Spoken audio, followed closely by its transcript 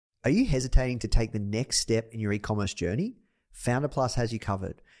Are you hesitating to take the next step in your e-commerce journey? Founder Plus has you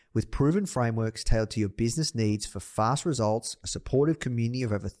covered. With proven frameworks tailored to your business needs for fast results, a supportive community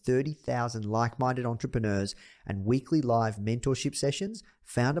of over 30,000 like-minded entrepreneurs, and weekly live mentorship sessions,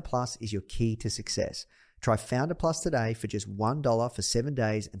 Founder Plus is your key to success. Try Founder Plus today for just $1 for 7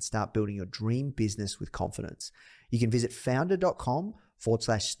 days and start building your dream business with confidence. You can visit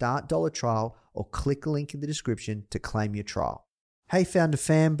founder.com/start $1 or click the link in the description to claim your trial. Hey Founder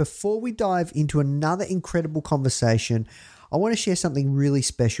fam, before we dive into another incredible conversation, I want to share something really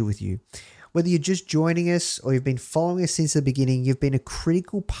special with you. Whether you're just joining us or you've been following us since the beginning, you've been a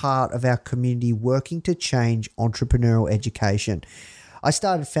critical part of our community working to change entrepreneurial education. I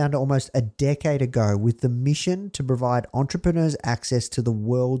started Founder almost a decade ago with the mission to provide entrepreneurs access to the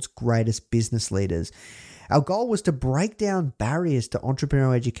world's greatest business leaders. Our goal was to break down barriers to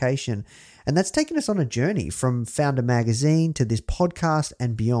entrepreneurial education, and that's taken us on a journey from Founder Magazine to this podcast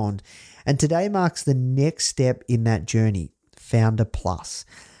and beyond. And today marks the next step in that journey, Founder Plus.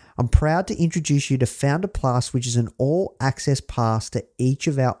 I'm proud to introduce you to Founder Plus, which is an all-access pass to each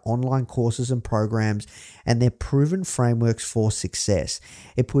of our online courses and programs and their proven frameworks for success.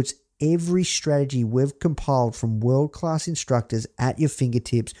 It puts every strategy we've compiled from world-class instructors at your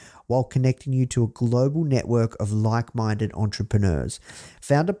fingertips while connecting you to a global network of like-minded entrepreneurs.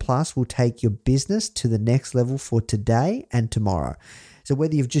 Founder Plus will take your business to the next level for today and tomorrow. So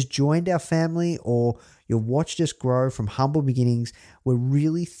whether you've just joined our family or you've watched us grow from humble beginnings, we're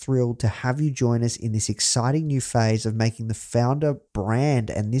really thrilled to have you join us in this exciting new phase of making the Founder brand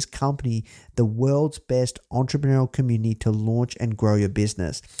and this company the world's best entrepreneurial community to launch and grow your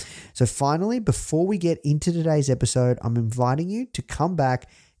business. So finally, before we get into today's episode, I'm inviting you to come back,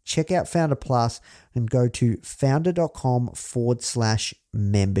 check out Founder Plus, and go to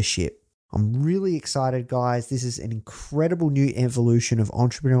founder.com/membership. I'm really excited, guys. This is an incredible new evolution of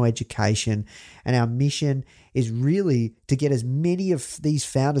entrepreneurial education, and our mission is really to get as many of these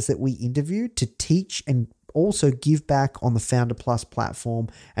founders that we interview to teach and also give back on the Founder Plus platform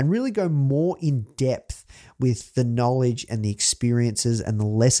and really go more in depth with the knowledge and the experiences and the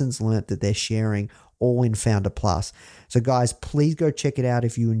lessons learned that they're sharing all in Founder Plus. So guys, please go check it out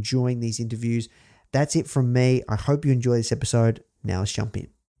if you're enjoying these interviews. That's it from me. I hope you enjoy this episode. Now let's jump in.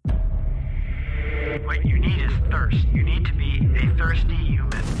 What you need is thirst. You need to be a thirsty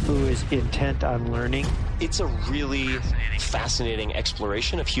human who is intent on learning. It's a really fascinating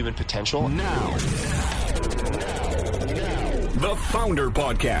exploration of human potential. Now. The Founder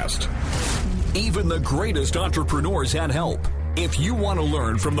Podcast. Even the greatest entrepreneurs had help. If you want to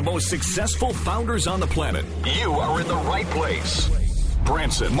learn from the most successful founders on the planet, you are in the right place.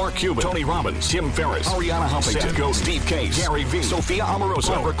 Branson, Mark Cuban, Tony Robbins, Tim Ferriss, Ariana Huffington, Seth Godin, Steve Case, Gary Vee, Sophia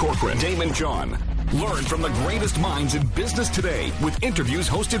Amoruso, Barbara Corcoran, Damon John. Learn from the greatest minds in business today with interviews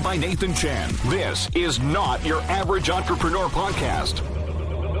hosted by Nathan Chan. This is not your average entrepreneur podcast.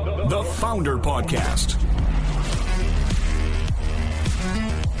 The Founder Podcast.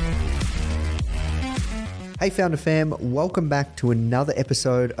 Hey Founder fam, welcome back to another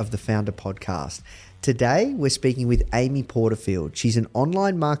episode of the Founder Podcast. Today, we're speaking with Amy Porterfield. She's an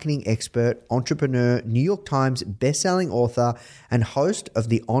online marketing expert, entrepreneur, New York Times bestselling author, and host of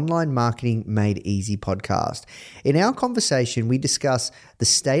the Online Marketing Made Easy podcast. In our conversation, we discuss the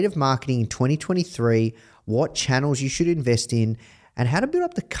state of marketing in 2023, what channels you should invest in, and how to build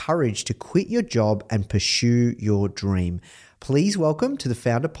up the courage to quit your job and pursue your dream. Please welcome to the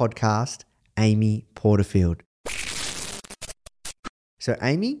Founder Podcast, Amy Porterfield. So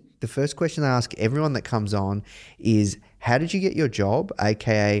Amy, the first question I ask everyone that comes on is, how did you get your job?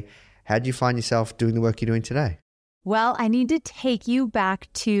 AKA, how did you find yourself doing the work you're doing today? Well, I need to take you back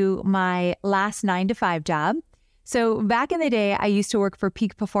to my last 9-to-5 job. So back in the day, I used to work for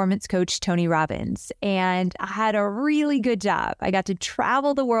peak performance coach Tony Robbins, and I had a really good job. I got to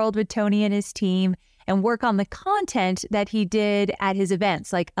travel the world with Tony and his team and work on the content that he did at his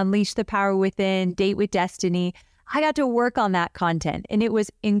events, like Unleash the Power Within, Date with Destiny. I got to work on that content, and it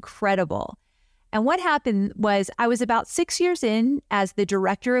was incredible. And what happened was I was about 6 years in as the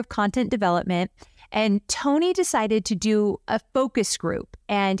director of content development, and Tony decided to do a focus group,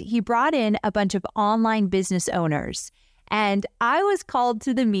 and he brought in a bunch of online business owners. And I was called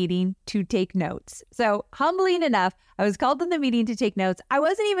to the meeting to take notes. So humbly enough, I was called to the meeting to take notes. I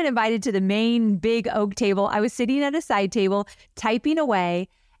wasn't even invited to the main big oak table. I was sitting at a side table, typing away.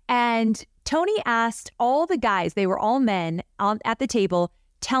 And Tony asked all the guys, they were all men at the table,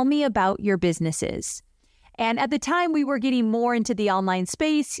 tell me about your businesses. And at the time, we were getting more into the online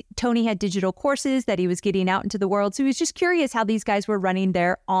space. Tony had digital courses that he was getting out into the world. So he was just curious how these guys were running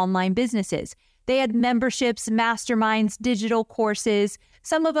their online businesses. They had memberships, masterminds, digital courses.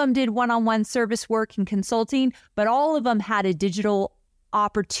 Some of them did one-on-one service work and consulting, but all of them had a digital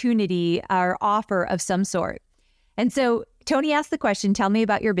opportunity or offer of some sort. And so Tony asked the question, tell me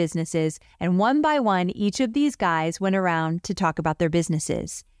about your businesses. And one by one, each of these guys went around to talk about their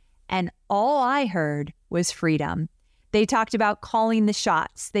businesses. And all I heard was freedom. They talked about calling the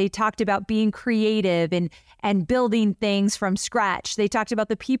shots. They talked about being creative and building things from scratch. They talked about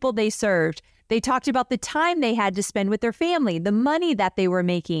the people they served. They talked about the time they had to spend with their family, the money that they were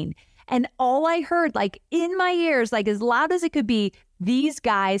making. And all I heard, like in my ears, like as loud as it could be, these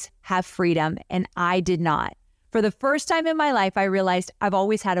guys have freedom and I did not. For the first time in my life, I realized I've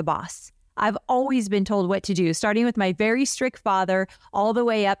always had a boss. I've always been told what to do, starting with my very strict father, all the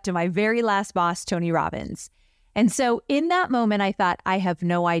way up to my very last boss, Tony Robbins. And so in that moment, I thought, I have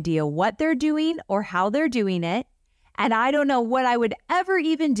no idea what they're doing or how they're doing it. And I don't know what I would ever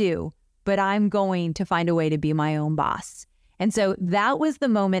even do, but I'm going to find a way to be my own boss. And so that was the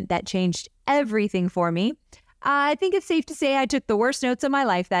moment that changed everything for me. I think it's safe to say I took the worst notes of my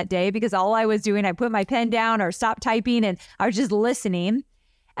life that day because all I was doing, I put my pen down or stopped typing and I was just listening.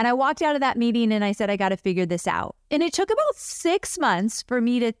 And I walked out of that meeting and I said, I got to figure this out. And it took about 6 months for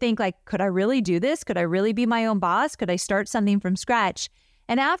me to think like, could I really do this? Could I really be my own boss? Could I start something from scratch?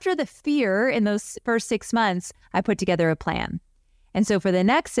 And after the fear in those first 6 months, I put together a plan. And so for the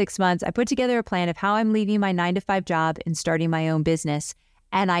next 6 months, I put together a plan of how I'm leaving my 9-to-5 job and starting my own business.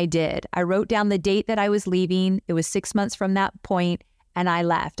 And I did. I wrote down the date that I was leaving. It was 6 months from that point, and I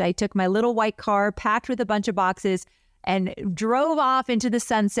left. I took my little white car, packed with a bunch of boxes, and drove off into the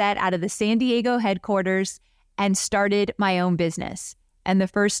sunset out of the San Diego headquarters and started my own business. And the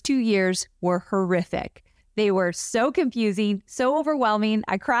first 2 years were horrific. They were so confusing, so overwhelming.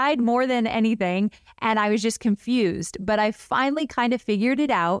 I cried more than anything, and I was just confused. But I finally kind of figured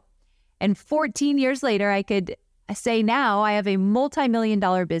it out. And 14 years later, I could say now I have a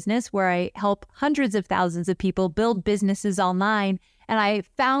multi-million-dollar business where I help hundreds of thousands of people build businesses online. And I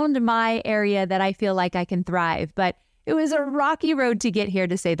found my area that I feel like I can thrive. But it was a rocky road to get here,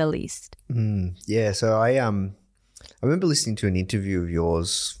 to say the least. Yeah, so I remember listening to an interview of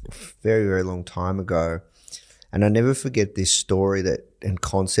yours a very, very long time ago, and I never forget this story and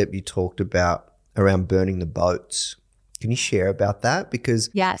concept you talked about around burning the boats. Can you share about that? Because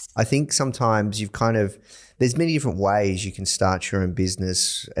yes, I think sometimes there's many different ways you can start your own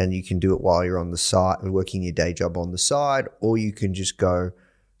business, and you can do it while you're on the side, working your day job on the side, or you can just go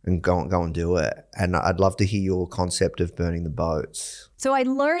and do it. And I'd love to hear your concept of burning the boats. So I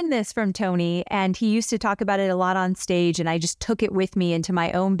learned this from Tony, and he used to talk about it a lot on stage, and I just took it with me into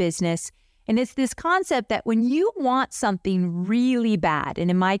my own business. And it's this concept that when you want something really bad,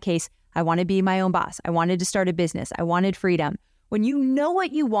 and in my case, I want to be my own boss. I wanted to start a business. I wanted freedom. When you know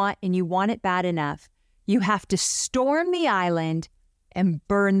what you want and you want it bad enough, you have to storm the island and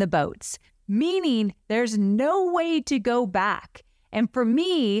burn the boats, meaning there's no way to go back. And for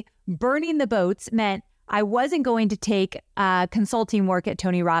me, burning the boats meant I wasn't going to take consulting work at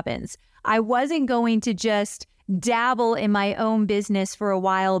Tony Robbins. I wasn't going to just dabble in my own business for a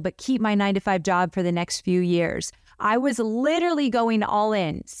while, but keep my 9-to-5 job for the next few years. I was literally going all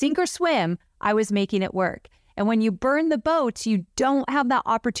in. Sink or swim, I was making it work. And when you burn the boats, you don't have that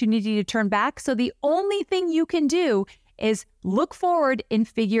opportunity to turn back. So the only thing you can do is look forward and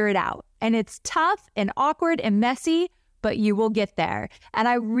figure it out. And it's tough and awkward and messy, but you will get there. And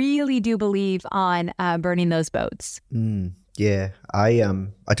I really do believe on burning those boats. Yeah, I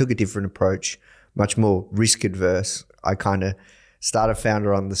took a different approach, much more risk adverse. I kind of started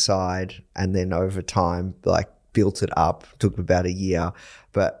founder on the side, and then over time, built it up. Took about a year.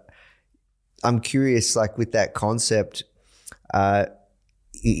 But I'm curious, with that concept,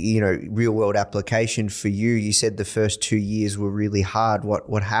 real world application for you. You said the first 2 years were really hard.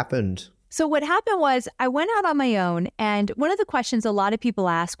 What happened? So what happened was I went out on my own, and one of the questions a lot of people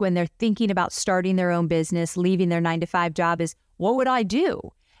ask when they're thinking about starting their own business, leaving their 9-to-5 job is, what would I do?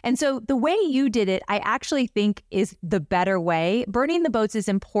 And so the way you did it, I actually think is the better way. Burning the boats is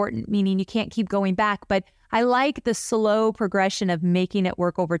important, meaning you can't keep going back, but I like the slow progression of making it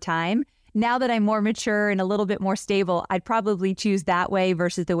work over time. Now that I'm more mature and a little bit more stable, I'd probably choose that way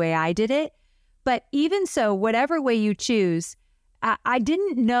versus the way I did it. But even so, whatever way you choose, I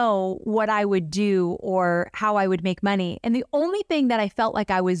didn't know what I would do or how I would make money. And the only thing that I felt like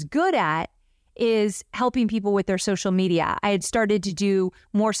I was good at is helping people with their social media. I had started to do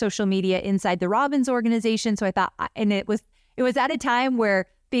more social media inside the Robbins organization. So I thought, and it was at a time where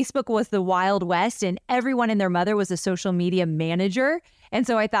Facebook was the Wild West and everyone and their mother was a social media manager. And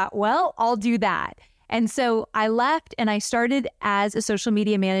so I thought, well, I'll do that. And so I left and I started as a social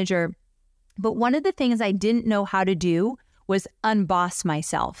media manager. But one of the things I didn't know how to do was unboss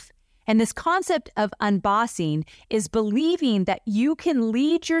myself. And this concept of unbossing is believing that you can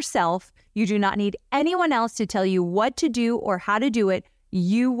lead yourself. You do not need anyone else to tell you what to do or how to do it.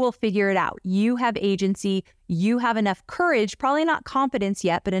 You will figure it out. You have agency. You have enough courage, probably not confidence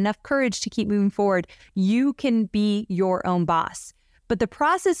yet, but enough courage to keep moving forward. You can be your own boss. But the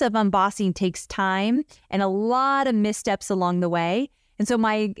process of unbossing takes time and a lot of missteps along the way. And so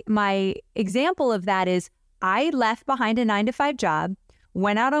my example of that is I left behind a 9-to-5 job,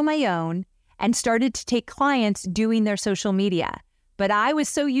 went out on my own, and started to take clients doing their social media. But I was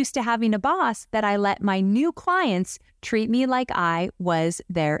so used to having a boss that I let my new clients treat me like I was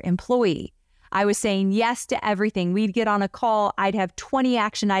their employee. I was saying yes to everything. We'd get on a call. I'd have 20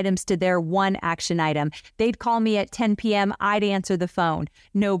 action items to their one action item. They'd call me at 10 p.m. I'd answer the phone.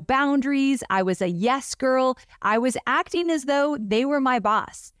 No boundaries. I was a yes girl. I was acting as though they were my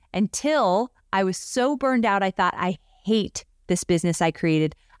boss until I was so burned out. I thought, I hate this business I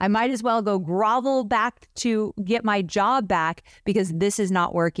created. I might as well go grovel back to get my job back because this is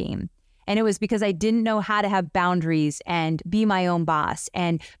not working. And it was because I didn't know how to have boundaries and be my own boss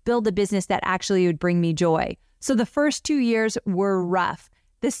and build a business that actually would bring me joy. So the first 2 years were rough.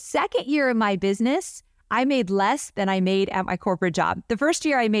 The second year of my business, I made less than I made at my corporate job. The first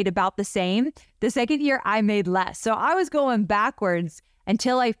year I made about the same. The second year I made less. So I was going backwards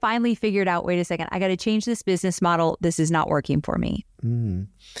until I finally figured out, wait a second, I got to change this business model. This is not working for me.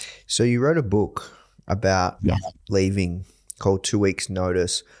 So you wrote a book about leaving called 2 Weeks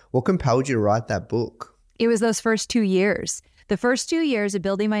Notice. What compelled you to write that book? It was those first 2 years. The first 2 years of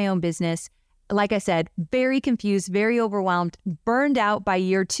building my own business, like I said, very confused, very overwhelmed, burned out by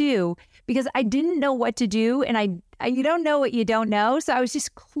year 2 because I didn't know what to do. And you don't know what you don't know. So I was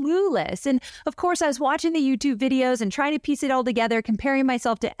just clueless. And of course, I was watching the YouTube videos and trying to piece it all together, comparing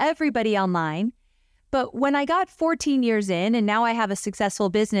myself to everybody online. But when I got 14 years in and now I have a successful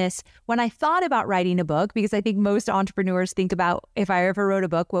business, when I thought about writing a book, because I think most entrepreneurs think about, if I ever wrote a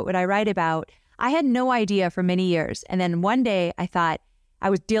book, what would I write about? I had no idea for many years. And then one day I thought, I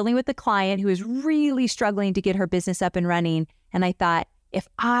was dealing with a client who was really struggling to get her business up and running. And I thought, if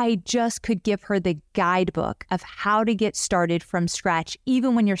I just could give her the guidebook of how to get started from scratch,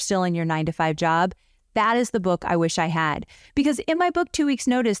 even when you're still in your 9-to-5 job, that is the book I wish I had. Because in my book, 2 Weeks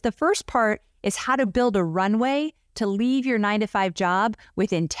Notice, the first part is how to build a runway to leave your 9-to-5 job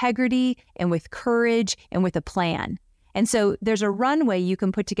with integrity and with courage and with a plan. And so there's a runway you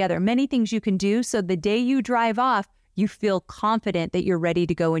can put together, many things you can do. So the day you drive off, you feel confident that you're ready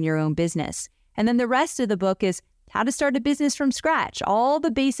to go in your own business. And then the rest of the book is how to start a business from scratch, all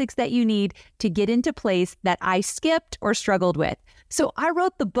the basics that you need to get into place that I skipped or struggled with. So I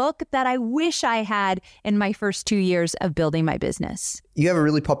wrote the book that I wish I had in my first 2 years of building my business. You have a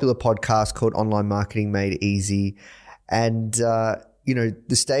really popular podcast called Online Marketing Made Easy. And,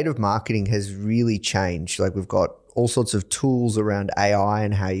 the state of marketing has really changed. Like we've got all sorts of tools around AI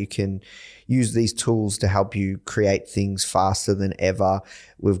and how you can use these tools to help you create things faster than ever.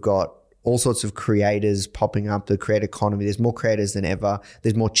 We've got all sorts of creators popping up, the creator economy. There's more creators than ever.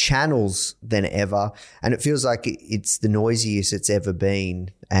 There's more channels than ever. And it feels like it's the noisiest it's ever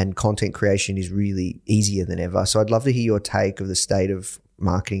been. And content creation is really easier than ever. So I'd love to hear your take of the state of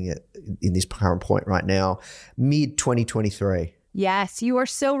marketing in this current point right now, mid-2023. Yes, you are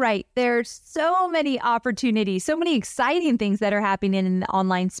so right. There's so many opportunities, so many exciting things that are happening in the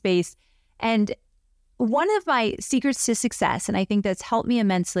online space. And one of my secrets to success, and I think that's helped me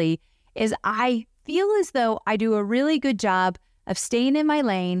immensely, is I feel as though I do a really good job of staying in my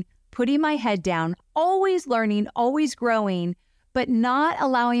lane, putting my head down, always learning, always growing, but not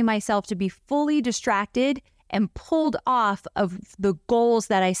allowing myself to be fully distracted and pulled off of the goals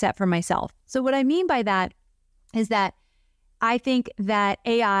that I set for myself. So what I mean by that is that I think that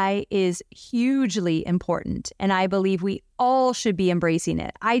AI is hugely important, and I believe we all should be embracing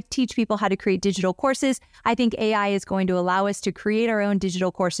it. I teach people how to create digital courses. I think AI is going to allow us to create our own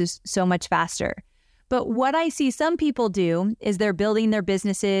digital courses so much faster. But what I see some people do is they're building their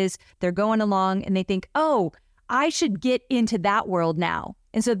businesses, they're going along, and they think, oh, I should get into that world now.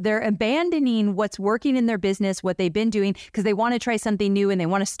 And so they're abandoning what's working in their business, what they've been doing, because they want to try something new and they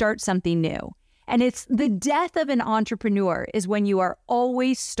want to start something new. And it's the death of an entrepreneur is when you are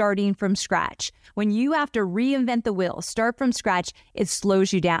always starting from scratch. When you have to reinvent the wheel, start from scratch, it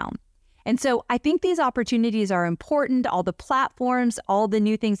slows you down. And so I think these opportunities are important, all the platforms, all the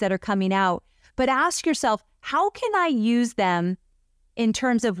new things that are coming out. But ask yourself, how can I use them in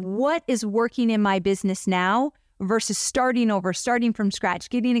terms of what is working in my business now versus starting over, starting from scratch,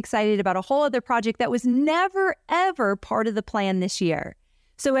 getting excited about a whole other project that was never, ever part of the plan this year.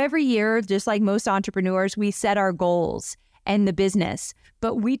 So every year, just like most entrepreneurs, we set our goals and the business,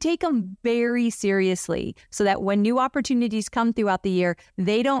 but we take them very seriously so that when new opportunities come throughout the year,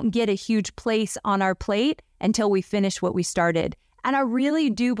 they don't get a huge place on our plate until we finish what we started. And I really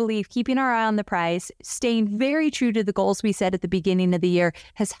do believe keeping our eye on the prize, staying very true to the goals we set at the beginning of the year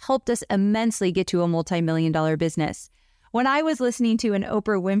has helped us immensely get to a multi-million-dollar business. When I was listening to an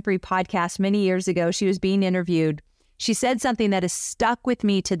Oprah Winfrey podcast many years ago, she was being interviewed. She said something that has stuck with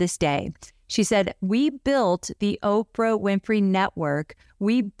me to this day. She said, we built the Oprah Winfrey Network.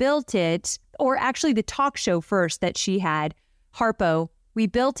 We built it, or actually the talk show first that she had, Harpo, we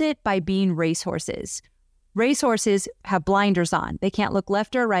built it by being racehorses. Racehorses have blinders on. They can't look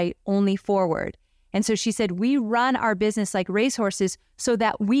left or right, only forward. And so she said, we run our business like racehorses so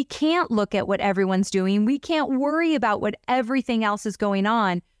that we can't look at what everyone's doing. We can't worry about what everything else is going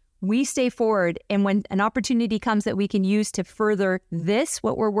on. We stay forward. And when an opportunity comes that we can use to further this,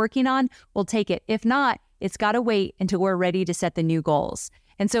 what we're working on, we'll take it. If not, it's got to wait until we're ready to set the new goals.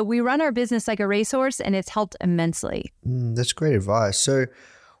 And so we run our business like a racehorse, and it's helped immensely. That's great advice. So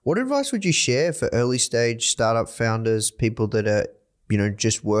what advice would you share for early stage startup founders, people that are,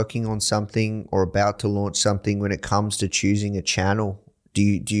 just working on something or about to launch something when it comes to choosing a channel? Do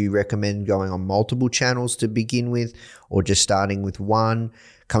you recommend going on multiple channels to begin with, or just starting with one?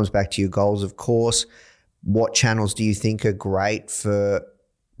 Comes back to your goals, of course. What channels do you think are great for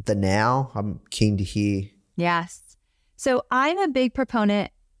the now? I'm keen to hear. Yes. So I'm a big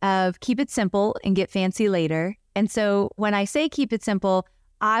proponent of keep it simple and get fancy later. And so when I say keep it simple,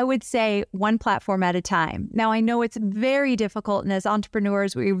 I would say one platform at a time. Now, I know it's very difficult, and as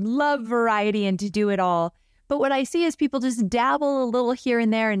entrepreneurs, we love variety and to do it all. But what I see is people just dabble a little here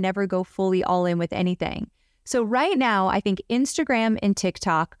and there and never go fully all in with anything. So right now, I think Instagram and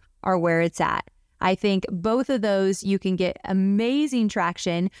TikTok are where it's at. I think both of those, you can get amazing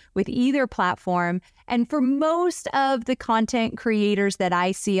traction with either platform. And for most of the content creators that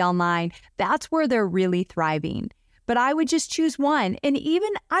I see online, that's where they're really thriving. But I would just choose one. And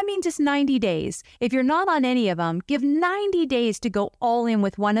just 90 days. If you're not on any of them, give 90 days to go all in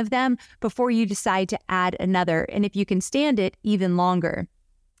with one of them before you decide to add another. And if you can stand it, even longer.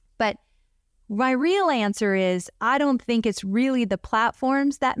 But my real answer is, I don't think it's really the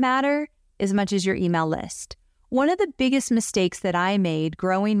platforms that matter as much as your email list. One of the biggest mistakes that I made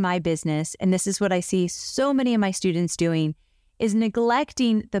growing my business, and this is what I see so many of my students doing, is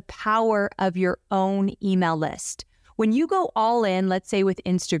neglecting the power of your own email list. When you go all in, let's say with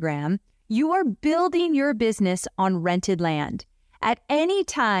Instagram, you are building your business on rented land. At any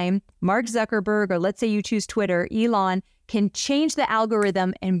time, Mark Zuckerberg, or let's say you choose Twitter, Elon, can change the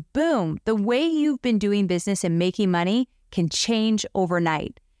algorithm, and boom, the way you've been doing business and making money can change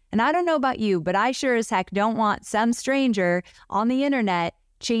overnight. And I don't know about you, but I sure as heck don't want some stranger on the internet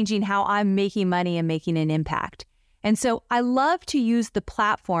changing how I'm making money and making an impact. And so I love to use the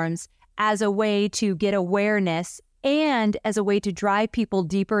platforms as a way to get awareness and as a way to drive people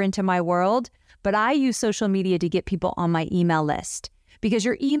deeper into my world. But I use social media to get people on my email list, because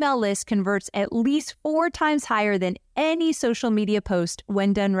your email list converts at least 4 times higher than any social media post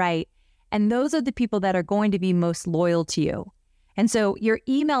when done right. And those are the people that are going to be most loyal to you. And so your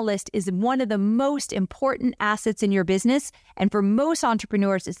email list is one of the most important assets in your business. And for most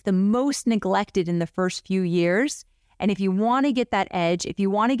entrepreneurs, it's the most neglected in the first few years. And if you want to get that edge, if you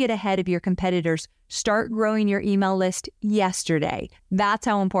want to get ahead of your competitors, start growing your email list yesterday. That's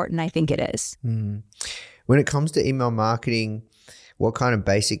how important I think it is. When it comes to email marketing, what kind of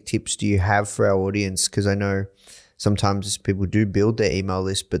basic tips do you have for our audience? Because I know sometimes people do build their email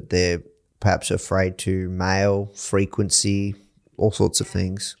list, but they're perhaps afraid to mail, frequency, all sorts of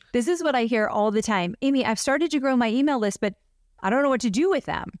things. This is what I hear all the time. Amy, I've started to grow my email list, but I don't know what to do with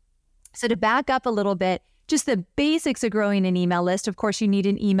them. So to back up a little bit, just the basics of growing an email list. Of course, you need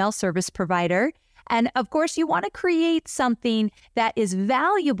an email service provider. And of course, you want to create something that is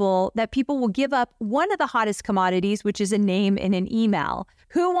valuable, that people will give up one of the hottest commodities, which is a name and an email.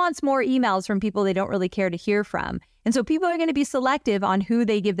 Who wants more emails from people they don't really care to hear from? And so people are going to be selective on who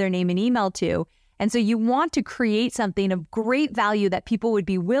they give their name and email to. And so you want to create something of great value that people would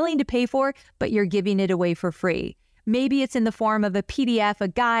be willing to pay for, but you're giving it away for free. Maybe it's in the form of a PDF, a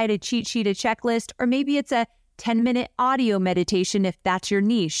guide, a cheat sheet, a checklist, or maybe it's a 10-minute audio meditation if that's your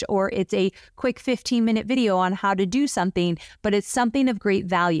niche, or it's a quick 15-minute video on how to do something, but it's something of great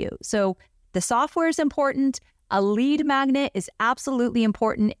value. So the software is important. A lead magnet is absolutely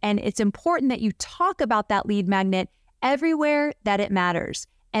important, and it's important that you talk about that lead magnet everywhere that it matters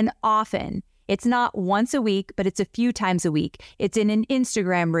and often. It's not once a week, but it's a few times a week. It's in an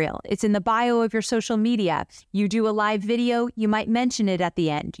Instagram reel. It's in the bio of your social media. You do a live video, you might mention it at the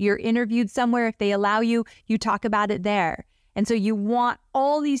end. You're interviewed somewhere. If they allow you, you talk about it there. And so you want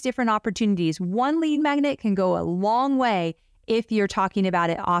all these different opportunities. One lead magnet can go a long way if you're talking about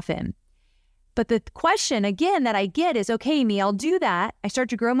it often. But the question, again, that I get is, okay, Amy, I'll do that. I start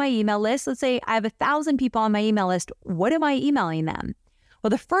to grow my email list. Let's say I have 1,000 people on my email list. What am I emailing them? Well,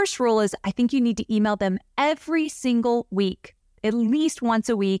 the first rule is I think you need to email them every single week, at least once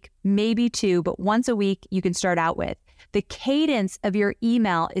a week, maybe two, but once a week you can start out with. The cadence of your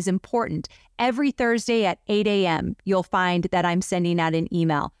email is important. Every Thursday at 8 a.m., you'll find that I'm sending out an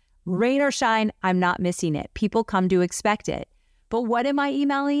email. Rain or shine, I'm not missing it. People come to expect it. But what am I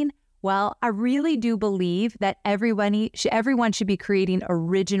emailing? Well, I really do believe that everyone should be creating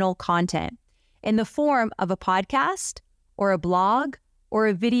original content in the form of a podcast or a blog or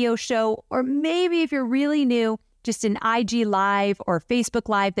a video show, or maybe if you're really new, just an IG Live or Facebook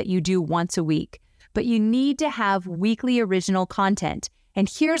Live that you do once a week. But you need to have weekly original content. And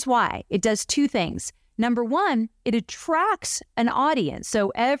here's why. It does two things. Number one, it attracts an audience.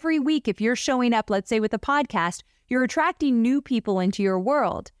 So every week, if you're showing up, let's say with a podcast, you're attracting new people into your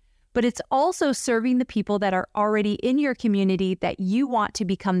world. But it's also serving the people that are already in your community that you want to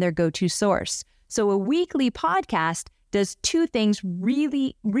become their go-to source. So a weekly podcast does two things,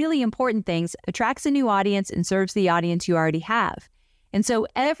 really, really important things: attracts a new audience and serves the audience you already have. And so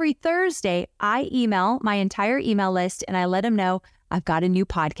every Thursday, I email my entire email list and I let them know I've got a new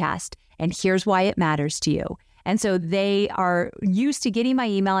podcast and here's why it matters to you. And so they are used to getting my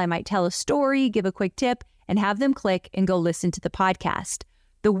email. I might tell a story, give a quick tip, and have them click and go listen to the podcast.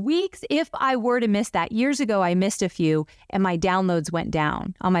 The weeks, if I were to miss that, years ago, I missed a few and my downloads went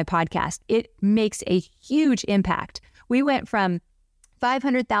down on my podcast. It makes a huge impact. We went from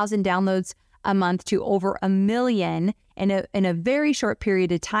 500,000 downloads a month to over 1 million in a very short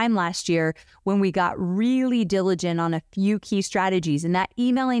period of time last year when we got really diligent on a few key strategies. And that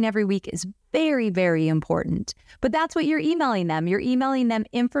emailing every week is very, very important. But that's what you're emailing them. You're emailing them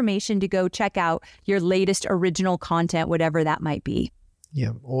information to go check out your latest original content, whatever that might be.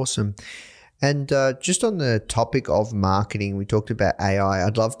 Yeah, awesome. And just on the topic of marketing, we talked about AI.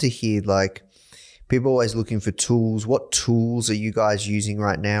 I'd love to hear, people are always looking for tools. What tools are you guys using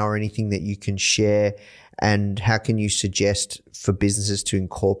right now, or anything that you can share? And how can you suggest for businesses to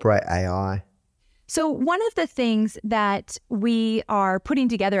incorporate AI? So one of the things that we are putting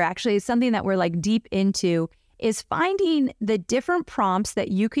together actually is something that we're deep into, is finding the different prompts that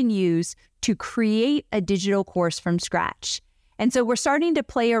you can use to create a digital course from scratch. And so we're starting to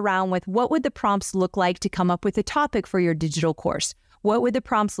play around with what would the prompts look like to come up with a topic for your digital course? What would the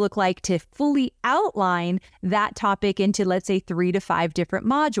prompts look like to fully outline that topic into, let's say, 3 to 5 different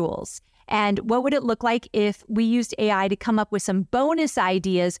modules? And what would it look like if we used AI to come up with some bonus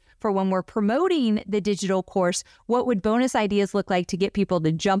ideas for when we're promoting the digital course? What would bonus ideas look like to get people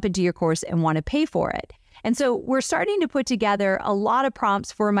to jump into your course and want to pay for it? And so we're starting to put together a lot of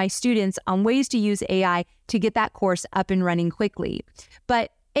prompts for my students on ways to use AI to get that course up and running quickly.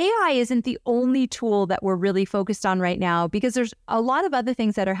 But AI isn't the only tool that we're really focused on right now, because there's a lot of other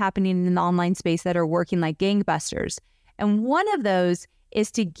things that are happening in the online space that are working like gangbusters. And one of those is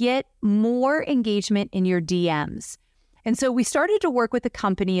to get more engagement in your DMs. And so we started to work with a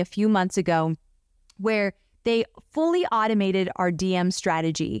company a few months ago where they fully automated our DM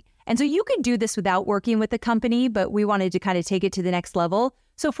strategy. And so you can do this without working with the company, but we wanted to kind of take it to the next level.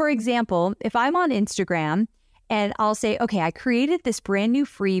 So for example, if I'm on Instagram and I'll say, okay, I created this brand new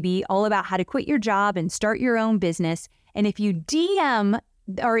freebie all about how to quit your job and start your own business. And if you DM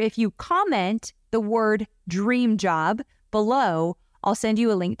or if you comment the word dream job below, I'll send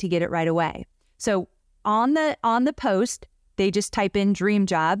you a link to get it right away. So on the post, they just type in dream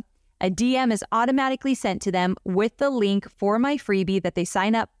job. A DM is automatically sent to them with the link for my freebie that they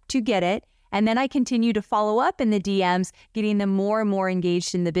sign up to get it. And then I continue to follow up in the DMs, getting them more and more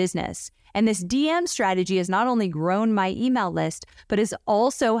engaged in the business. And this DM strategy has not only grown my email list, but has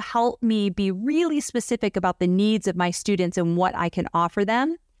also helped me be really specific about the needs of my students and what I can offer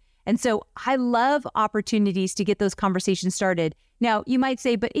them. And so I love opportunities to get those conversations started. Now, you might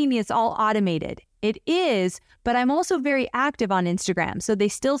say, but Amy, it's all automated. It is, but I'm also very active on Instagram. So they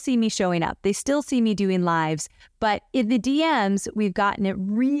still see me showing up. They still see me doing lives. But in the DMs, we've gotten it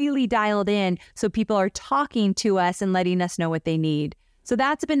really dialed in so people are talking to us and letting us know what they need. So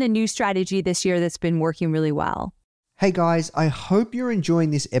that's been a new strategy this year that's been working really well. Hey guys, I hope you're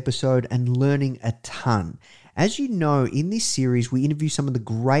enjoying this episode and learning a ton. As you know, in this series, we interview some of the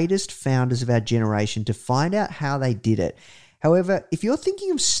greatest founders of our generation to find out how they did it. However, if you're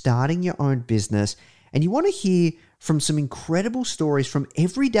thinking of starting your own business and you want to hear from some incredible stories from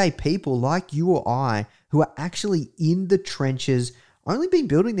everyday people like you or I who are actually in the trenches, only been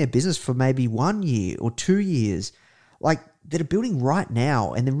building their business for maybe 1 year or 2 years, like that are building right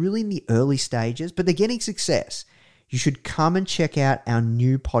now and they're really in the early stages, but they're getting success, you should come and check out our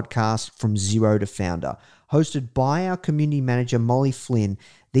new podcast, From Zero to Founder, hosted by our community manager, Molly Flynn.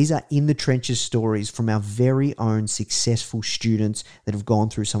 These are in the trenches stories from our very own successful students that have gone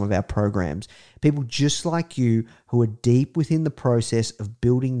through some of our programs. People just like you who are deep within the process of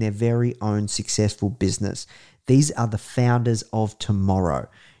building their very own successful business. These are the founders of tomorrow.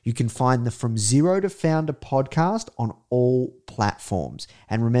 You can find the From Zero to Founder podcast on all platforms.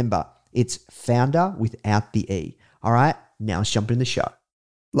 And remember, it's founder without the E. All right, now let's jump in the show.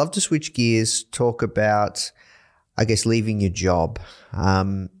 Love to switch gears, talk about, I guess, leaving your job.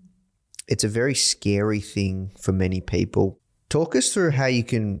 It's a very scary thing for many people. Talk us through how you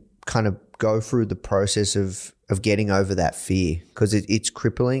can kind of go through the process of getting over that fear, because it's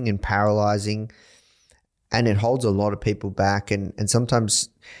crippling and paralyzing, and it holds a lot of people back. And sometimes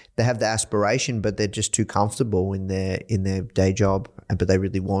they have the aspiration, but they're just too comfortable in their day job, but they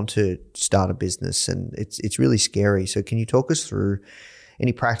really want to start a business, and it's really scary. So can you talk us through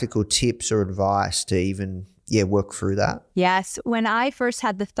any practical tips or advice to even work through that? Yes. When I first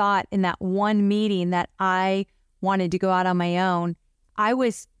had the thought in that one meeting that I wanted to go out on my own, I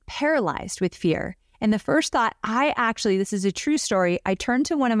was paralyzed with fear. And the first thought, this is a true story. I turned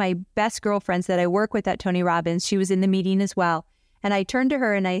to one of my best girlfriends that I work with at Tony Robbins. She was in the meeting as well. And I turned to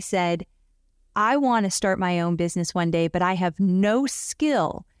her and I said, I want to start my own business one day, but I have no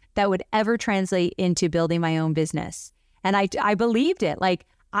skill that would ever translate into building my own business. And I believed it. Like,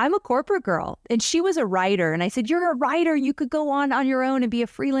 I'm a corporate girl and she was a writer. And I said, you're a writer. You could go on your own and be a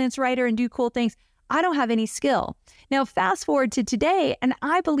freelance writer and do cool things. I don't have any skill. Now, fast forward to today, and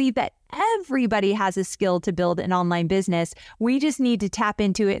I believe that everybody has a skill to build an online business. We just need to tap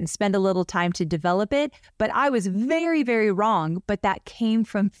into it and spend a little time to develop it. But I was very, very wrong. But that came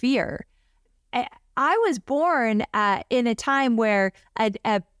from fear. I was born in a time where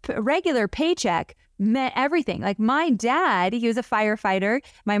a regular paycheck meant everything. Like, my dad, he was a firefighter.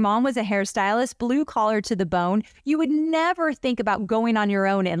 My mom was a hairstylist, blue collar to the bone. You would never think about going on your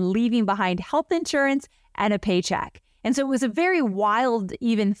own and leaving behind health insurance and a paycheck. And so it was a very wild,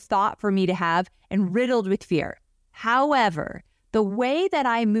 even thought for me to have, and riddled with fear. However, the way that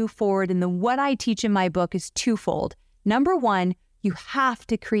I move forward and what I teach in my book is twofold. Number one, you have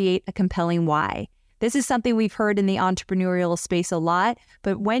to create a compelling why. This is something we've heard in the entrepreneurial space a lot,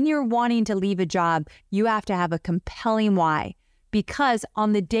 but when you're wanting to leave a job, you have to have a compelling why. Because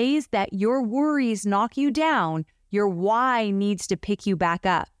on the days that your worries knock you down, your why needs to pick you back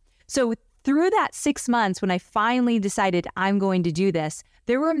up. So through that 6 months, when I finally decided I'm going to do this,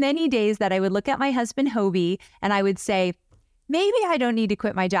 there were many days that I would look at my husband, Hobie, and I would say, maybe I don't need to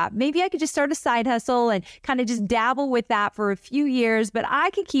quit my job. Maybe I could just start a side hustle and kind of just dabble with that for a few years, but I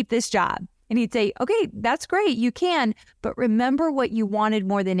could keep this job. And he'd say, okay, that's great, you can. But remember what you wanted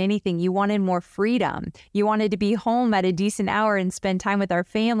more than anything. You wanted more freedom. You wanted to be home at a decent hour and spend time with our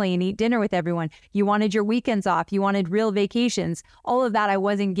family and eat dinner with everyone. You wanted your weekends off. You wanted real vacations. All of that I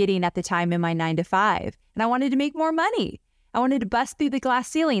wasn't getting at the time in my 9 to 5. And I wanted to make more money. I wanted to bust through the glass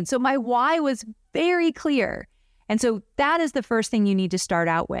ceiling. So my why was very clear. And so that is the first thing you need to start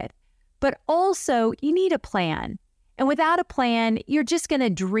out with. But also, you need a plan. And without a plan, you're just going to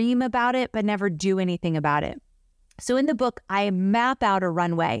dream about it, but never do anything about it. So in the book, I map out a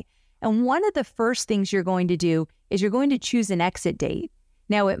runway. And one of the first things you're going to do is you're going to choose an exit date.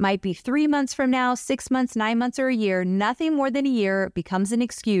 Now, it might be 3 months from now, 6 months, 9 months, or a year. Nothing more than a year becomes an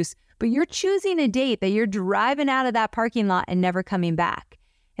excuse. But you're choosing a date that you're driving out of that parking lot and never coming back.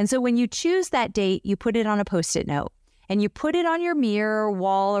 And so when you choose that date, you put it on a Post-it note. And you put it on your mirror or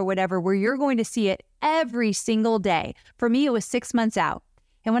wall or whatever, where you're going to see it every single day. For me, it was 6 months out.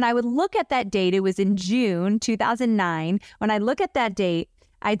 And when I would look at that date, it was in June 2009. When I look at that date,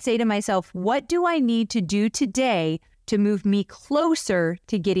 I'd say to myself, what do I need to do today to move me closer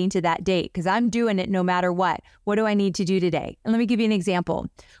to getting to that date? Because I'm doing it no matter what. What do I need to do today? And let me give you an example.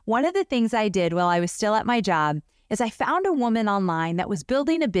 One of the things I did while I was still at my job is I found a woman online that was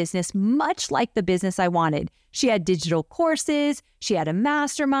building a business much like the business I wanted. She had digital courses, she had a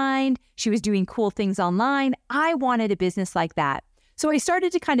mastermind, she was doing cool things online. I wanted a business like that. So I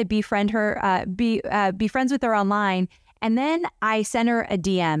started to kind of befriend her, be friends with her online. And then I sent her a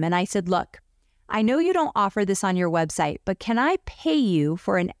DM and I said, look, I know you don't offer this on your website, but can I pay you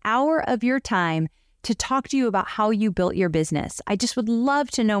for an hour of your time to talk to you about how you built your business? I just would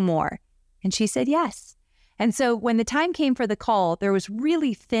love to know more. And she said yes. And so when the time came for the call, there was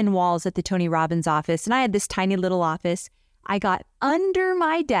really thin walls at the Tony Robbins office. And I had this tiny little office. I got under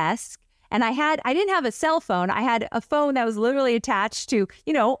my desk and I didn't have a cell phone. I had a phone that was literally attached to,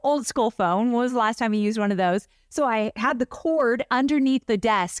 old school phone. When was the last time you used one of those? So I had the cord underneath the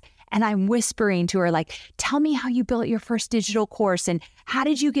desk and I'm whispering to her, like, tell me how you built your first digital course and how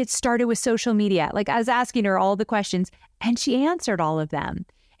did you get started with social media? Like I was asking her all the questions and she answered all of them.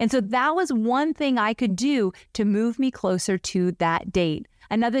 And so that was one thing I could do to move me closer to that date.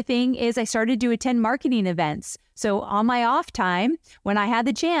 Another thing is I started to attend marketing events. So on my off time, when I had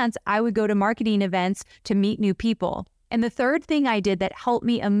the chance, I would go to marketing events to meet new people. And the third thing I did that helped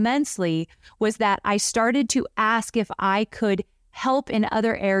me immensely was that I started to ask if I could help in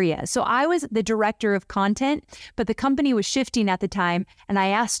other areas. So I was the director of content, but the company was shifting at the time. And I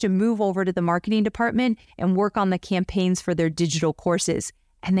asked to move over to the marketing department and work on the campaigns for their digital courses.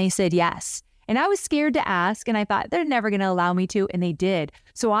 And they said yes. And I was scared to ask, and I thought they're never going to allow me to, and they did.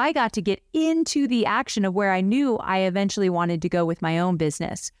 So I got to get into the action of where I knew I eventually wanted to go with my own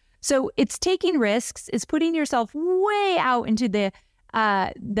business. So it's taking risks, it's putting yourself way out into the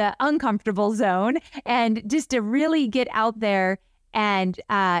uncomfortable zone, and just to really get out there and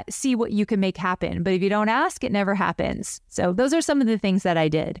see what you can make happen. But if you don't ask, it never happens. So those are some of the things that I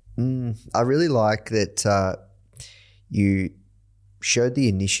did. I really like that you showed the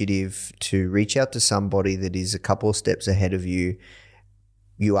initiative to reach out to somebody that is a couple of steps ahead of you.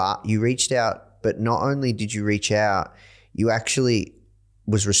 You reached out, but not only did you reach out, you actually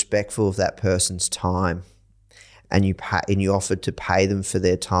was respectful of that person's time, and you offered to pay them for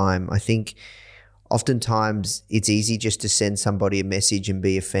their time. I think oftentimes it's easy just to send somebody a message and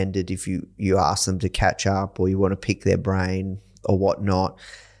be offended if you ask them to catch up or you want to pick their brain or whatnot.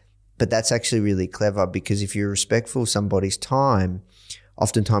 But that's actually really clever, because if you're respectful of somebody's time,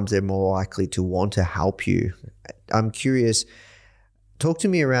 oftentimes they're more likely to want to help you. I'm curious, talk to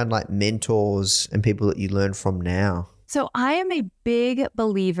me around like mentors and people that you learn from now. So I am a big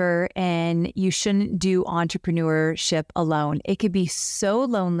believer in you shouldn't do entrepreneurship alone. It could be so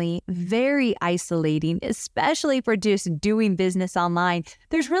lonely, very isolating, especially for just doing business online.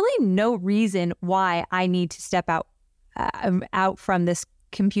 There's really no reason why I need to step out from this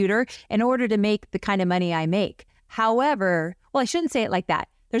computer in order to make the kind of money I make. However, well, I shouldn't say it like that.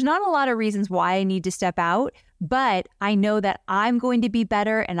 There's not a lot of reasons why I need to step out, but I know that I'm going to be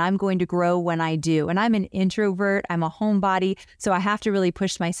better and I'm going to grow when I do. And I'm an introvert, I'm a homebody, so I have to really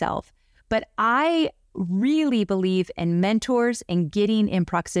push myself. But I really believe in mentors and getting in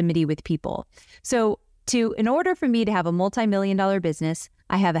proximity with people. So in order for me to have a multi-million-dollar business,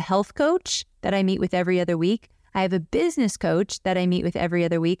 I have a health coach that I meet with every other week. I have a business coach that I meet with every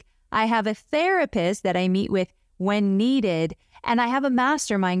other week. I have a therapist that I meet with when needed. And I have a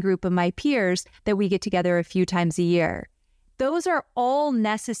mastermind group of my peers that we get together a few times a year. Those are all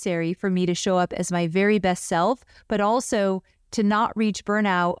necessary for me to show up as my very best self, but also to not reach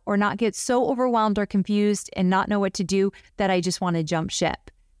burnout or not get so overwhelmed or confused and not know what to do that I just want to jump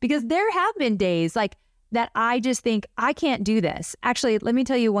ship. Because there have been days like that I just think I can't do this. Actually, let me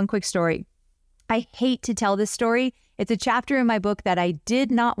tell you one quick story. I hate to tell this story. It's a chapter in my book that I did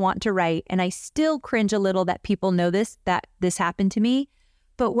not want to write, and I still cringe a little that people know that this happened to me.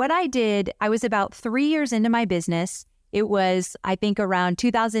 But what I did, I was about 3 years into my business. It was, I think, around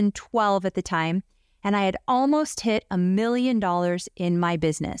 2012 at the time, and I had almost hit $1 million in my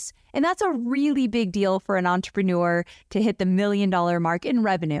business. And that's a really big deal for an entrepreneur to hit the $1 million mark in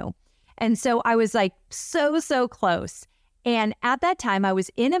revenue. And so I was like so close. And at that time, I was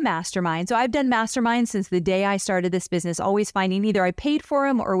in a mastermind. So I've done masterminds since the day I started this business, always finding either I paid for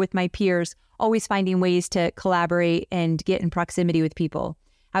them or with my peers, always finding ways to collaborate and get in proximity with people.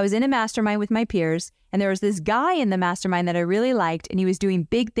 I was in a mastermind with my peers, and there was this guy in the mastermind that I really liked, and he was doing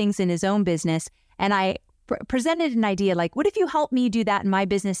big things in his own business. And I presented an idea like, what if you help me do that in my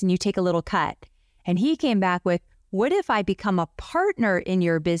business and you take a little cut? And he came back with, what if I become a partner in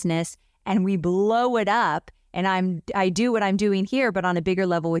your business and we blow it up? And I do what I'm doing here, but on a bigger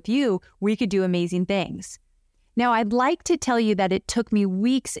level with you, we could do amazing things. Now, I'd like to tell you that it took me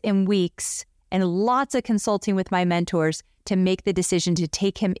weeks and weeks and lots of consulting with my mentors to make the decision to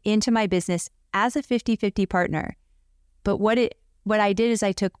take him into my business as a 50-50 partner. But what I did is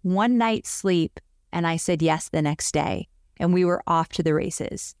I took one night's sleep and I said yes the next day, and we were off to the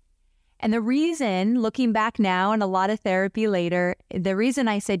races. And the reason, looking back now and a lot of therapy later, the reason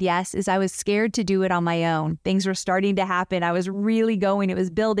I said yes is I was scared to do it on my own. Things were starting to happen. I was really going. It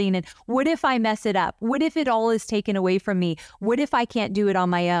was building. And what if I mess it up? What if it all is taken away from me? What if I can't do it on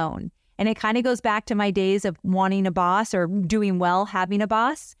my own? And it kind of goes back to my days of wanting a boss or doing well having a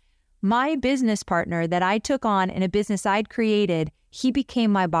boss. my business partner that I took on in a business I'd created, he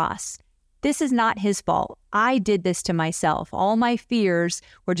became my boss. This is not his fault. I did this to myself. All my fears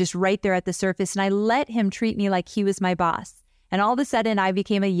were just right there at the surface, and I let him treat me like he was my boss. And all of a sudden, I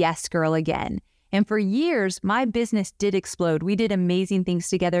became a yes girl again. And for years, my business did explode. We did amazing things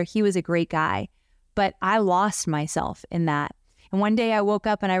together. He was a great guy, but I lost myself in that. And one day I woke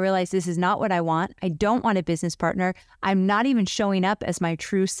up and I realized this is not what I want. I don't want a business partner. I'm not even showing up as my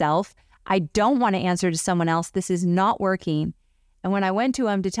true self. I don't want to answer to someone else. This is not working. And when I went to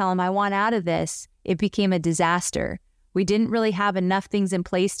him to tell him I want out of this, it became a disaster. We didn't really have enough things in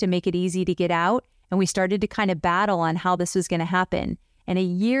place to make it easy to get out. And we started to kind of battle on how this was going to happen. And a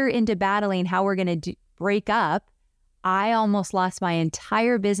year into battling how we're going to break up, I almost lost my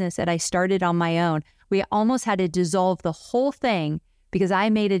entire business that I started on my own. We almost had to dissolve the whole thing because I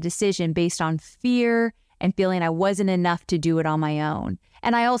made a decision based on fear and feeling I wasn't enough to do it on my own.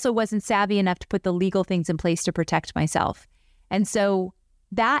 And I also wasn't savvy enough to put the legal things in place to protect myself. And so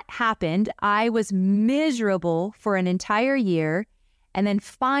that happened. I was miserable for an entire year. And then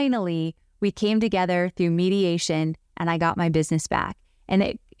finally, we came together through mediation and I got my business back. And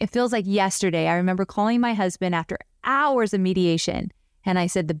it feels like yesterday. I remember calling my husband after hours of mediation and I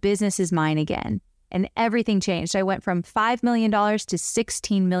said, the business is mine again. And everything changed. I went from $5 million to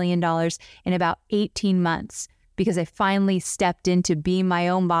 $16 million in about 18 months because I finally stepped into being my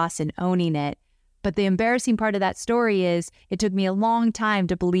own boss and owning it. But the embarrassing part of that story is it took me a long time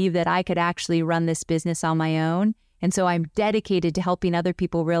to believe that I could actually run this business on my own. And so I'm dedicated to helping other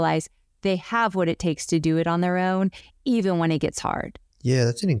people realize they have what it takes to do it on their own, even when it gets hard. Yeah,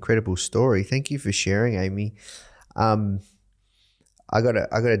 that's an incredible story. Thank you for sharing, Amy. I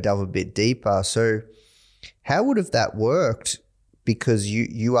gotta delve a bit deeper. So, how would have that worked? Because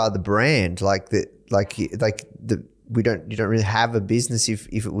you are the brand, you don't really have a business if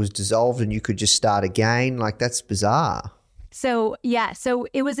it was dissolved and you could just start again. Like, that's bizarre. So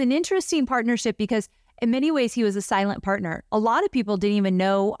it was an interesting partnership because in many ways he was a silent partner. A lot of people didn't even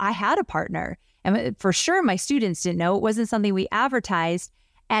know I had a partner, and for sure my students didn't know. It wasn't something we advertised,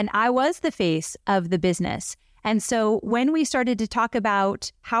 and I was the face of the business. And so when we started to talk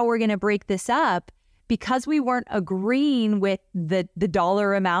about how we're going to break this up, because we weren't agreeing with the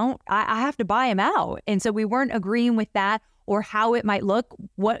dollar amount, I have to buy him out. And so we weren't agreeing with that or how it might look,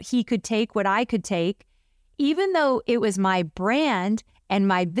 what he could take, what I could take. Even though it was my brand and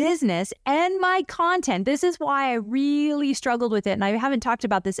my business and my content, this is why I really struggled with it. And I haven't talked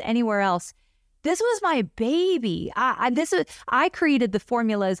about this anywhere else. This was my baby. I created the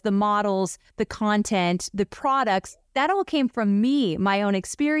formulas, the models, the content, the products. That all came from me, my own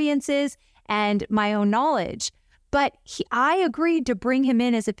experiences and my own knowledge. But I agreed to bring him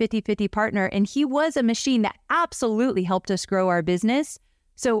in as a 50-50 partner, and he was a machine that absolutely helped us grow our business.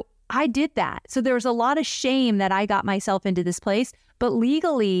 So I did that. So there was a lot of shame that I got myself into this place. But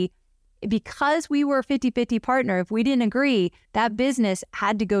legally, because we were a 50-50 partner, if we didn't agree, that business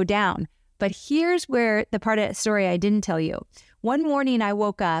had to go down. But here's where the part of the story I didn't tell you. One morning I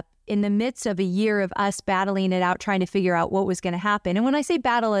woke up in the midst of a year of us battling it out, trying to figure out what was going to happen. And when I say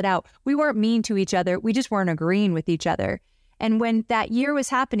battle it out, we weren't mean to each other. We just weren't agreeing with each other. And when that year was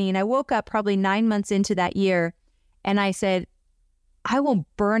happening, I woke up probably 9 months into that year and I said, I will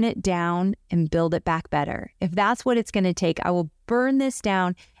burn it down and build it back better. If that's what it's going to take, I will burn this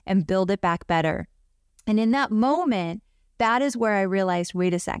down and build it back better. And in that moment, that is where I realized,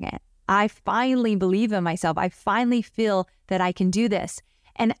 wait a second. I finally believe in myself. I finally feel that I can do this.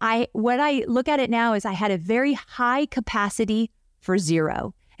 And what I look at it now is I had a very high capacity for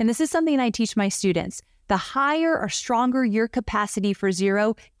zero. And this is something I teach my students. The higher or stronger your capacity for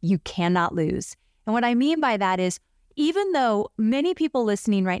zero, you cannot lose. And what I mean by that is, even though many people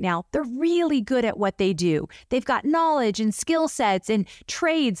listening right now, they're really good at what they do. They've got knowledge and skill sets and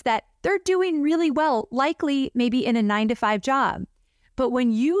trades that they're doing really well, likely maybe in a 9-to-5 job. But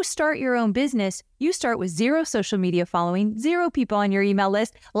when you start your own business, you start with 0 social media following, 0 people on your email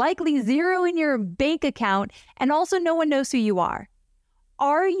list, likely 0 in your bank account, and also no one knows who you are.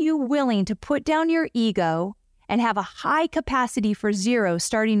 Are you willing to put down your ego and have a high capacity for 0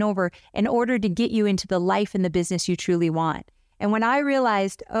 starting over in order to get you into the life and the business you truly want? And when I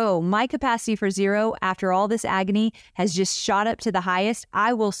realized, oh, my capacity for 0 after all this agony has just shot up to the highest,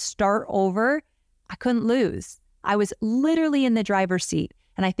 I will start over, I couldn't lose. I was literally in the driver's seat.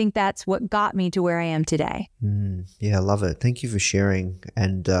 And I think that's what got me to where I am today. Yeah, I love it. Thank you for sharing.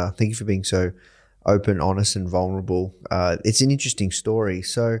 And thank you for being so open, honest, and vulnerable. It's an interesting story.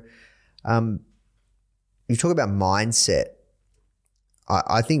 So you talk about mindset.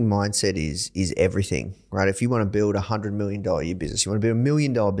 I think mindset is everything, right? If you want to build $100 million year business, you want to build $1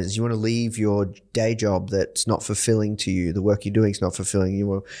 million business, you want to leave your day job that's not fulfilling to you, the work you're doing is not fulfilling, you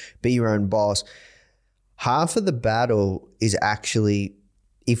want to be your own boss. Half of the battle is actually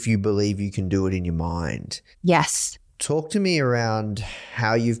if you believe you can do it in your mind. Yes. Talk to me around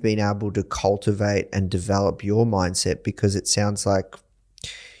how you've been able to cultivate and develop your mindset, because it sounds like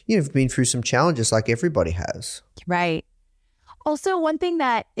you've been through some challenges like everybody has. Right. Also, one thing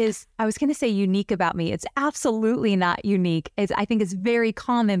that is, I was going to say unique about me, it's absolutely not unique. I think it's very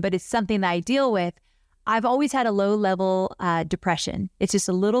common, but it's something that I deal with. I've always had a low level depression. It's just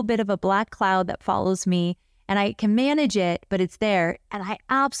a little bit of a black cloud that follows me, and I can manage it, but it's there. And I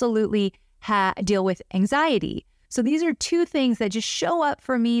absolutely deal with anxiety. So these are two things that just show up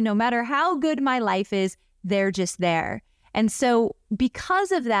for me no matter how good my life is, they're just there. And so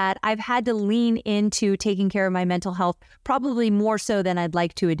because of that, I've had to lean into taking care of my mental health, probably more so than I'd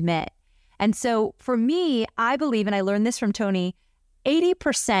like to admit. And so for me, I believe, and I learned this from Tony,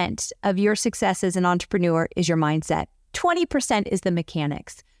 80% of your success as an entrepreneur is your mindset. 20% is the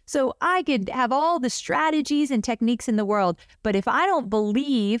mechanics. So I could have all the strategies and techniques in the world, but if I don't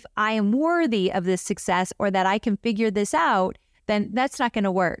believe I am worthy of this success or that I can figure this out, then that's not going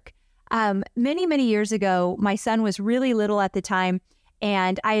to work. Many years ago, my son was really little at the time,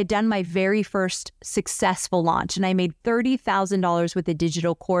 and I had done my very first successful launch, and I made $30,000 with a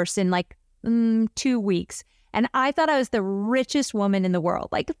digital course in like 2 weeks. And I thought I was the richest woman in the world,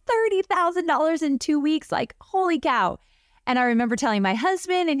 like $30,000 in 2 weeks, like holy cow. And I remember telling my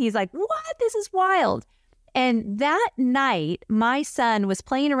husband, and he's like, what? This is wild. And that night, my son was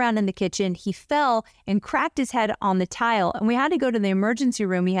playing around in the kitchen. He fell and cracked his head on the tile, and we had to go to the emergency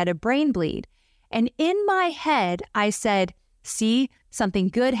room. He had a brain bleed. And in my head, I said, see, something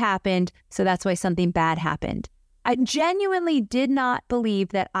good happened, so that's why something bad happened. I genuinely did not believe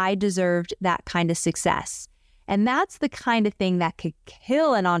that I deserved that kind of success. And that's the kind of thing that could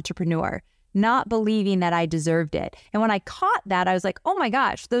kill an entrepreneur, not believing that I deserved it. And when I caught that, I was like, oh my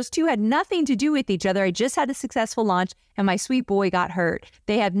gosh, those two had nothing to do with each other. I just had a successful launch and my sweet boy got hurt.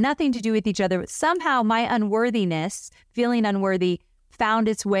 They have nothing to do with each other. But somehow my unworthiness, feeling unworthy, found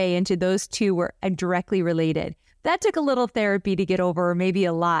its way into those two were directly related. That took a little therapy to get over, or maybe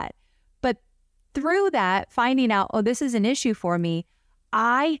a lot. But through that, finding out, oh, this is an issue for me,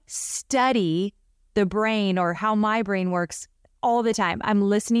 I study the brain or how my brain works all the time. I'm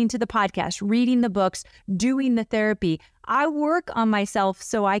listening to the podcast, reading the books, doing the therapy. I work on myself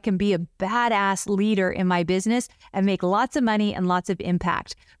so I can be a badass leader in my business and make lots of money and lots of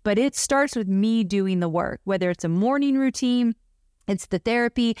impact. But it starts with me doing the work, whether it's a morning routine, it's the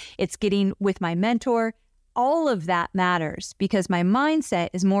therapy, it's getting with my mentor. All of that matters because my mindset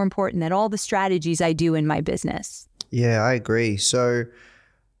is more important than all the strategies I do in my business. Yeah, I agree. So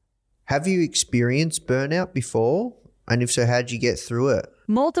have you experienced burnout before? And if so, how'd you get through it?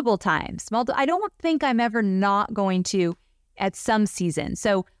 Multiple times. I don't think I'm ever not going to at some season.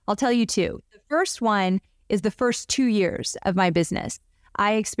 So I'll tell you two. The first one is the first 2 years of my business.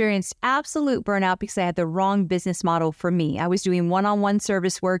 I experienced absolute burnout because I had the wrong business model for me. I was doing one-on-one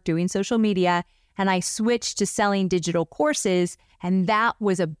service work, doing social media, and I switched to selling digital courses. And that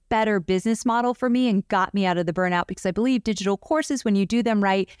was a better business model for me and got me out of the burnout because I believe digital courses, when you do them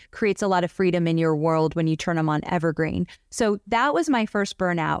right, creates a lot of freedom in your world when you turn them on evergreen. So that was my first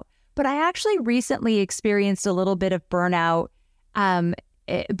burnout. But I actually recently experienced a little bit of burnout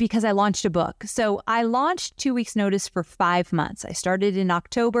because I launched a book. So I launched 2 weeks notice for 5 months. I started in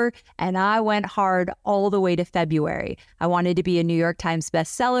October and I went hard all the way to February. I wanted to be a New York Times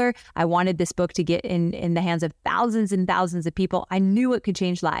bestseller. I wanted this book to get in the hands of thousands and thousands of people. I knew it could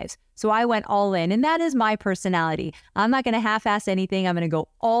change lives. So I went all in, and that is my personality. I'm not going to half-ass anything. I'm going to go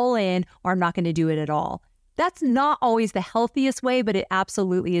all in, or I'm not going to do it at all. That's not always the healthiest way, but it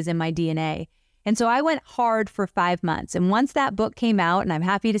absolutely is in my DNA. And so I went hard for 5 months. And once that book came out, and I'm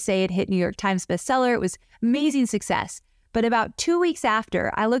happy to say it hit New York Times bestseller, it was amazing success. But about 2 weeks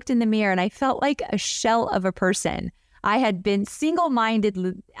after, I looked in the mirror and I felt like a shell of a person. I had been single-minded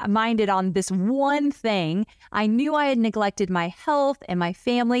on this one thing. I knew I had neglected my health and my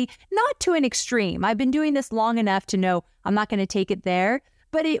family, not to an extreme. I've been doing this long enough to know I'm not going to take it there.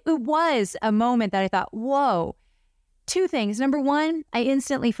 But it was a moment that I thought, whoa. Two things. Number one, I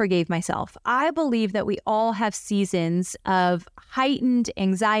instantly forgave myself. I believe that we all have seasons of heightened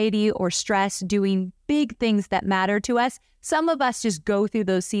anxiety or stress doing big things that matter to us. Some of us just go through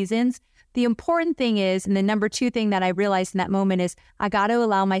those seasons. The important thing is, and the number two thing that I realized in that moment is, I got to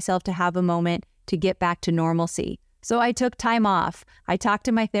allow myself to have a moment to get back to normalcy. So I took time off. I talked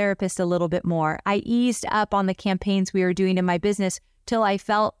to my therapist a little bit more. I eased up on the campaigns we were doing in my business till I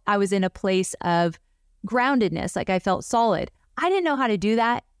felt I was in a place of groundedness, like I felt solid. I didn't know how to do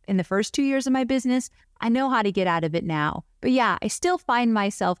that in the first 2 years of my business. I know how to get out of it now. But yeah, I still find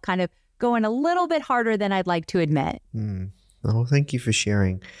myself kind of going a little bit harder than I'd like to admit. Oh, thank you for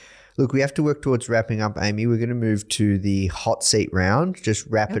sharing. Look, we have to work towards wrapping up, Amy. We're going to move to the hot seat round, just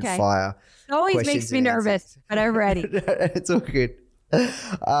rapid fire. It always makes me nervous, but I'm ready. It's all good.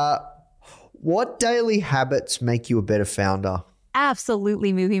 What daily habits make you a better founder?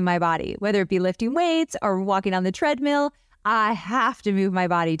 Absolutely moving my body, whether it be lifting weights or walking on the treadmill. I have to move my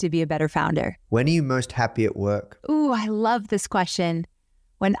body to be a better founder. When are you most happy at work? Ooh, I love this question.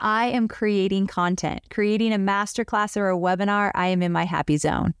 When I am creating content, creating a masterclass or a webinar, I am in my happy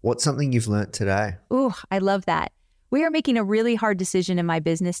zone. What's something you've learned today? Ooh, I love that. We are making a really hard decision in my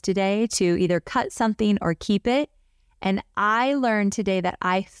business today to either cut something or keep it. And I learned today that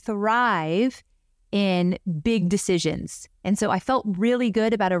I thrive in big decisions. And so I felt really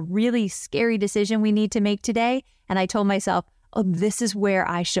good about a really scary decision we need to make today. And I told myself, oh, this is where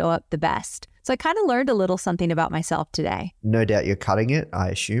I show up the best. So I kind of learned a little something about myself today. No doubt you're cutting it, I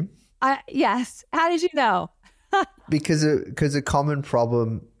assume. Yes. How did you know? Because a common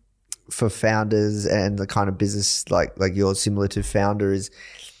problem for founders and the kind of business like yours, similar to founder, is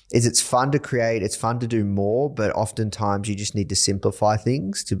it's fun to create, it's fun to do more, but oftentimes you just need to simplify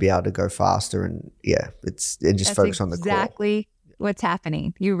things to be able to go faster and just focus on the core. Exactly what's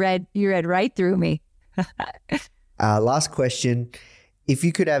happening. You read right through me. Last question. If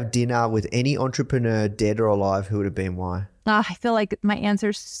you could have dinner with any entrepreneur, dead or alive, who would it be and why? I feel like my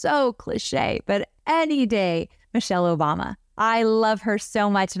answer's so cliche, but any day, Michelle Obama. I love her so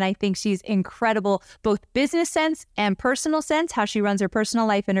much, and I think she's incredible, both business sense and personal sense, how she runs her personal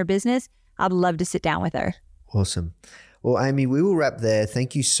life and her business. I'd love to sit down with her. Awesome. Well, Amy, we will wrap there.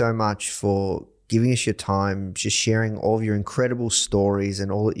 Thank you so much for giving us your time, just sharing all of your incredible stories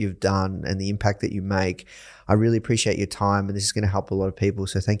and all that you've done and the impact that you make. I really appreciate your time, and this is going to help a lot of people.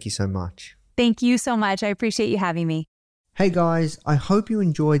 So thank you so much. Thank you so much. I appreciate you having me. Hey guys, I hope you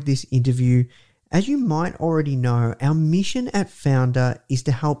enjoyed this interview. As you might already know, our mission at Founder is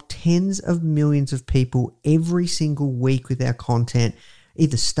to help tens of millions of people every single week with our content,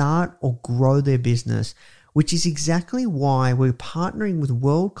 either start or grow their business, which is exactly why we're partnering with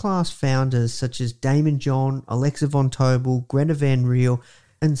world-class founders such as Damon John, Alexa Von Tobel, Greta Van Riel,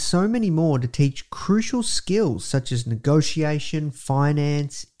 and so many more to teach crucial skills such as negotiation,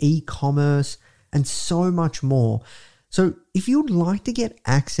 finance, e-commerce, and so much more. So if you'd like to get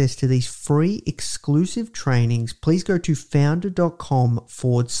access to these free exclusive trainings, please go to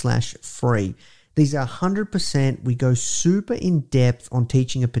founder.com/free. These are 100%. We go super in depth on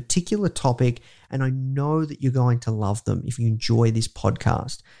teaching a particular topic, and I know that you're going to love them if you enjoy this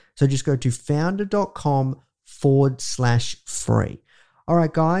podcast. So just go to founder.com/free. All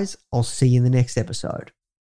right, guys, I'll see you in the next episode.